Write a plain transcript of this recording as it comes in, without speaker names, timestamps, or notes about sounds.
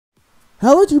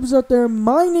Hello tubers out there,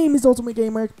 my name is Ultimate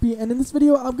Gamer XP, and in this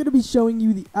video I'm going to be showing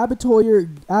you the Abattoir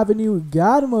Avenue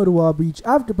God Mode Wallbreach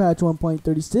after patch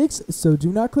 1.36, so do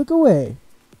not click away.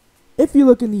 If you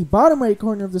look in the bottom right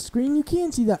corner of the screen, you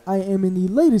can see that I am in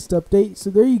the latest update,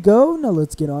 so there you go. Now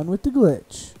let's get on with the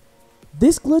glitch.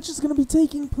 This glitch is going to be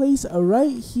taking place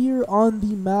right here on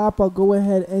the map. I'll go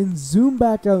ahead and zoom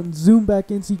back out and zoom back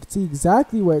in so you can see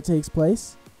exactly where it takes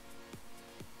place.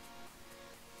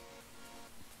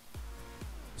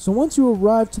 So once you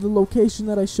arrive to the location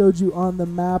that I showed you on the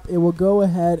map, it will go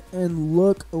ahead and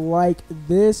look like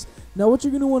this. Now what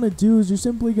you're going to want to do is you're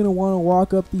simply going to want to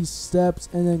walk up these steps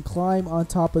and then climb on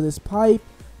top of this pipe,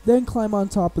 then climb on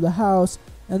top of the house,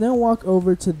 and then walk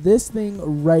over to this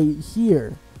thing right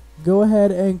here. Go ahead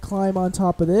and climb on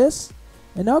top of this,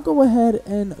 and now go ahead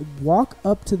and walk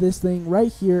up to this thing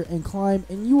right here and climb,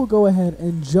 and you will go ahead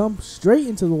and jump straight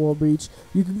into the wall breach.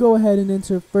 You can go ahead and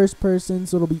enter first person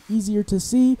so it'll be easier to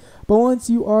see, but once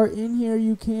you are in here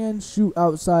you can shoot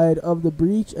outside of the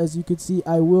breach. As you can see,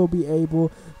 I will be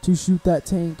able to shoot that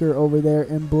tanker over there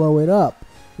and blow it up.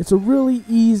 It's a really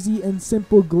easy and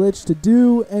simple glitch to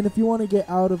do, and if you want to get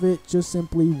out of it, just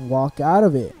simply walk out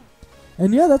of it.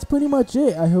 And yeah, that's pretty much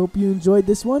it. I hope you enjoyed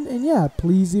this one, and yeah,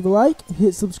 please leave a like,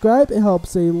 hit subscribe. It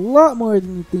helps a lot more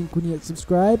than you think when you hit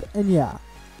subscribe, and yeah,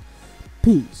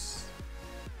 peace.